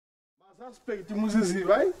Suspect muzizi,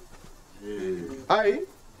 right? Aye.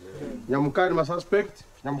 Nyamukani ma suspect.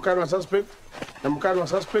 Nyamukani ma suspect. Nyamukani ma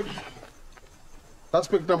suspect.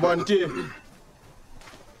 Suspect number 1 tier.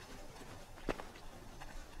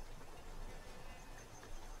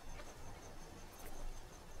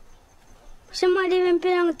 Somebody even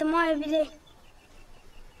playing tomorrow every day.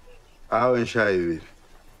 I wish I would.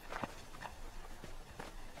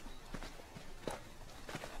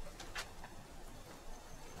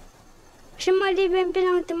 Somebody even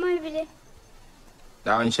playing tomorrow every day.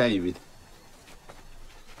 I wish I would.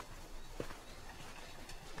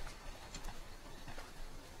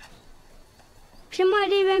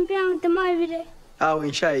 Somebody even playing tomorrow every day. I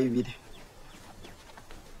wish I would.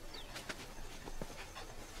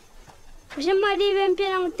 Somebody even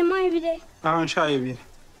playing tomorrow every day. I wish I would.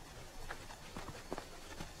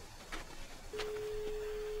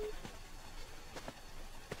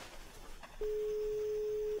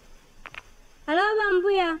 Hello,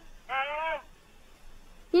 Bambuya. Hello.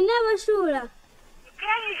 You never Shula.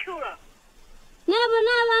 Can you Shula? Never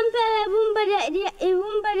mpele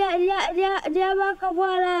dia baka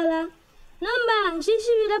bwalala. Namba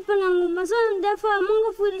shishi bila panangu maso ndefa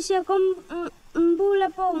mungu furishe kom mbula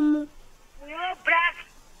pomu. Yo black.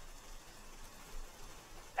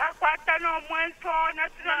 Akwata no mwenso na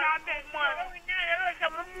tuna na memo. Nyelo sa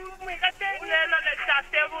mu kate. Ulelo le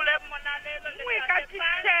sase bule mona lelo le. Mu kate.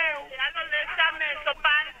 Ano le same so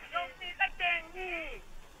pan. Yo mi kate ni.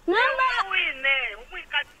 Namba Uine, mu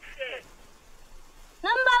kate.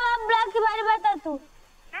 Namba la black bari batatu.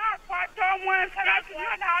 Na kwata mwenso na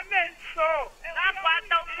tuna na menso. Na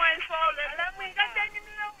kwata mwenso le. Ala mu kate ni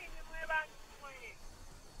mlo ni mweba.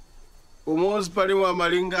 Umozi pali wa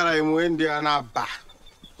malingala imuende anaba.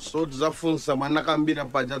 So tuzafunsa mwanakambira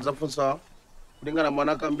paja tuzafunsa kulingana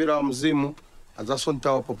mwanakambira wa mzimu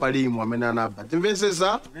azasonta wapo palimu amene anaba.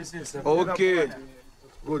 Timvesesa? Okay.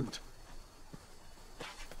 Good.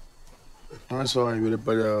 Naso ayibele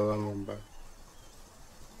pali wa ngomba.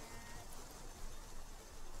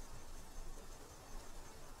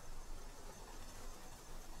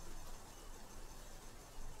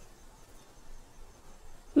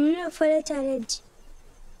 Mimi for the challenge.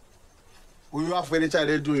 Uyu afere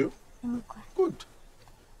challenge uyu? Good.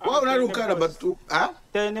 Wa unalukana batu, ha?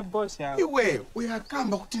 Tene boss ya. Iwe,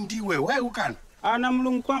 uyakamba kuti ndiwe, why ukana? Ana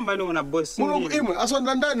mulungu kwamba leo na boss. Mulungu imwe,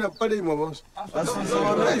 asonda ndani pale imwe boss.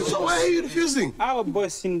 So why are you refusing? Our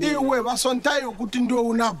boss ndine. Iwe basontayo kuti ndio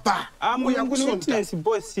unaba. Mulungu ni witness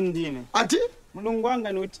boss ndine. Ati? Mulungu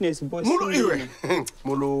wanga ni witness boss. Mulungu iwe.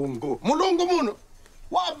 Mulungu. Mulungu muno.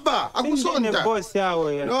 Waba, akusonta. Boss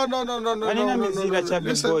yawe ya. No. Anina mizira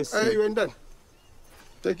chabe boss. You and done.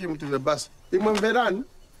 Take him to the bus. Imwe mverani.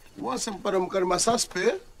 Wose mpara mukari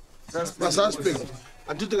masaspe. Masaspe.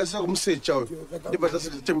 Until the guy comes say chow.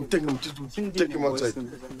 Take him outside.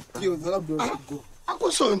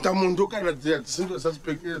 Akusonta mundu kana sinto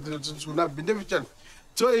suspect suna bindevichan.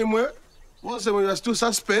 So imwe wose when you are still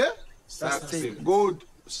suspect. Good.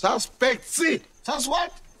 Suspect. See. That's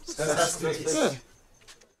what? Suspect.